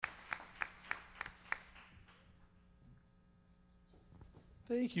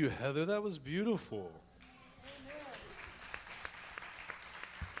Thank you, Heather. That was beautiful.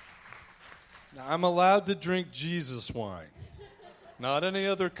 Now, I'm allowed to drink Jesus wine. Not any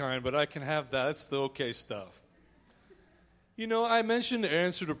other kind, but I can have that. That's the okay stuff. You know, I mentioned the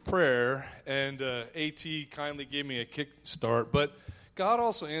answer to prayer, and AT kindly gave me a kickstart, but God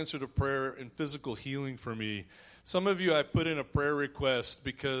also answered a prayer in physical healing for me. Some of you, I put in a prayer request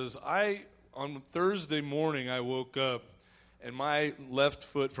because on Thursday morning, I woke up, and my left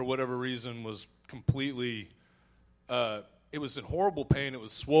foot, for whatever reason, was completely, it was in horrible pain. It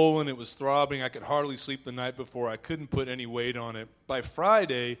was swollen. It was throbbing. I could hardly sleep the night before. I couldn't put any weight on it. By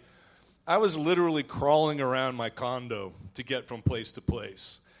Friday, I was literally crawling around my condo to get from place to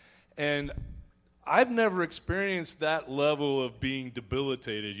place. And I've never experienced that level of being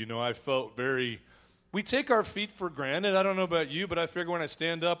debilitated. You know, I felt we take our feet for granted. I don't know about you, but I figure when I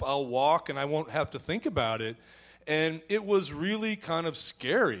stand up, I'll walk and I won't have to think about it. And it was really kind of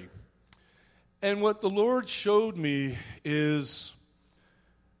scary. And what the Lord showed me is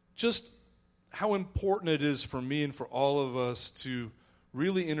just how important it is for me and for all of us to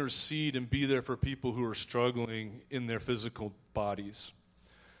really intercede and be there for people who are struggling in their physical bodies.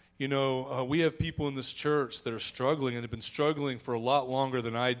 You know, we have people in this church that are struggling and have been struggling for a lot longer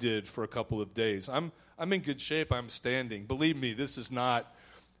than I did for a couple of days. I'm in good shape. I'm standing. Believe me, this is not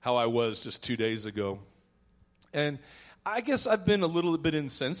how I was just 2 days ago. And I guess I've been a little bit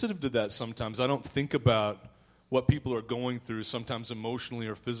insensitive to that sometimes. I don't think about what people are going through, sometimes emotionally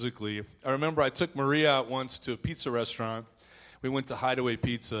or physically. I remember I took Maria out once to a pizza restaurant. We went to Hideaway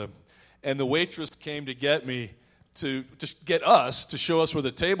Pizza, and the waitress came to get me to just get us to show us where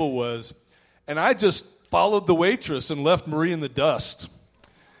the table was, and I just followed the waitress and left Marie in the dust.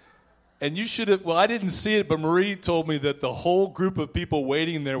 And you should have, well, I didn't see it, but Marie told me that the whole group of people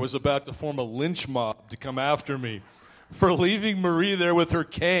waiting there was about to form a lynch mob to come after me for leaving Marie there with her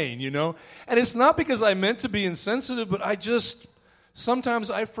cane, you know? And it's not because I meant to be insensitive, but sometimes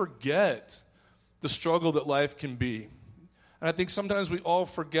I forget the struggle that life can be. And I think sometimes we all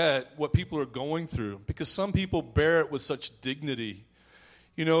forget what people are going through because some people bear it with such dignity.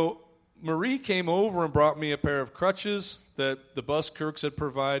 You know, Marie came over and brought me a pair of crutches that the bus Kirks had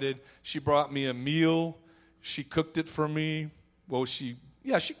provided. She brought me a meal. She cooked it for me. Well,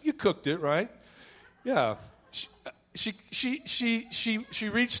 you cooked it, right? Yeah. She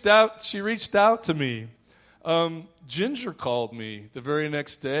reached out. She reached out to me. Ginger called me the very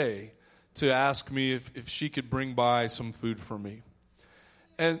next day to ask me if she could bring by some food for me.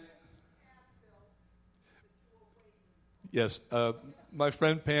 And yes, my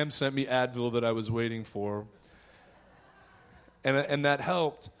friend Pam sent me Advil that I was waiting for, and that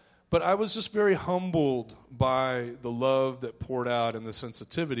helped. But I was just very humbled by the love that poured out and the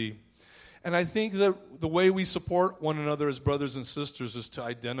sensitivity. And I think that the way we support one another as brothers and sisters is to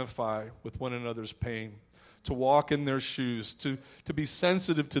identify with one another's pain, to walk in their shoes, to be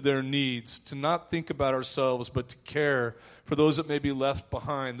sensitive to their needs, to not think about ourselves, but to care for those that may be left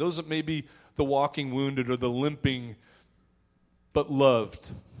behind, those that may be the walking wounded or the limping but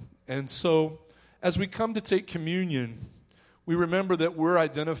loved. And so as we come to take communion, we remember that we're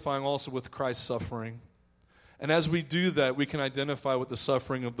identifying also with Christ's suffering. And as we do that, we can identify with the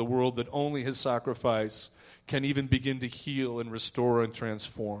suffering of the world that only his sacrifice can even begin to heal and restore and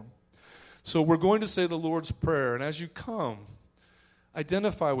transform. So we're going to say the Lord's Prayer, and as you come,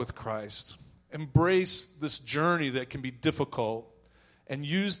 identify with Christ. Embrace this journey that can be difficult, and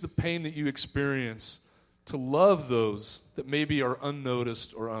use the pain that you experience to love those that maybe are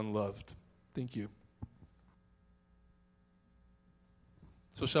unnoticed or unloved. Thank you.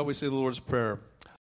 So shall we say the Lord's Prayer?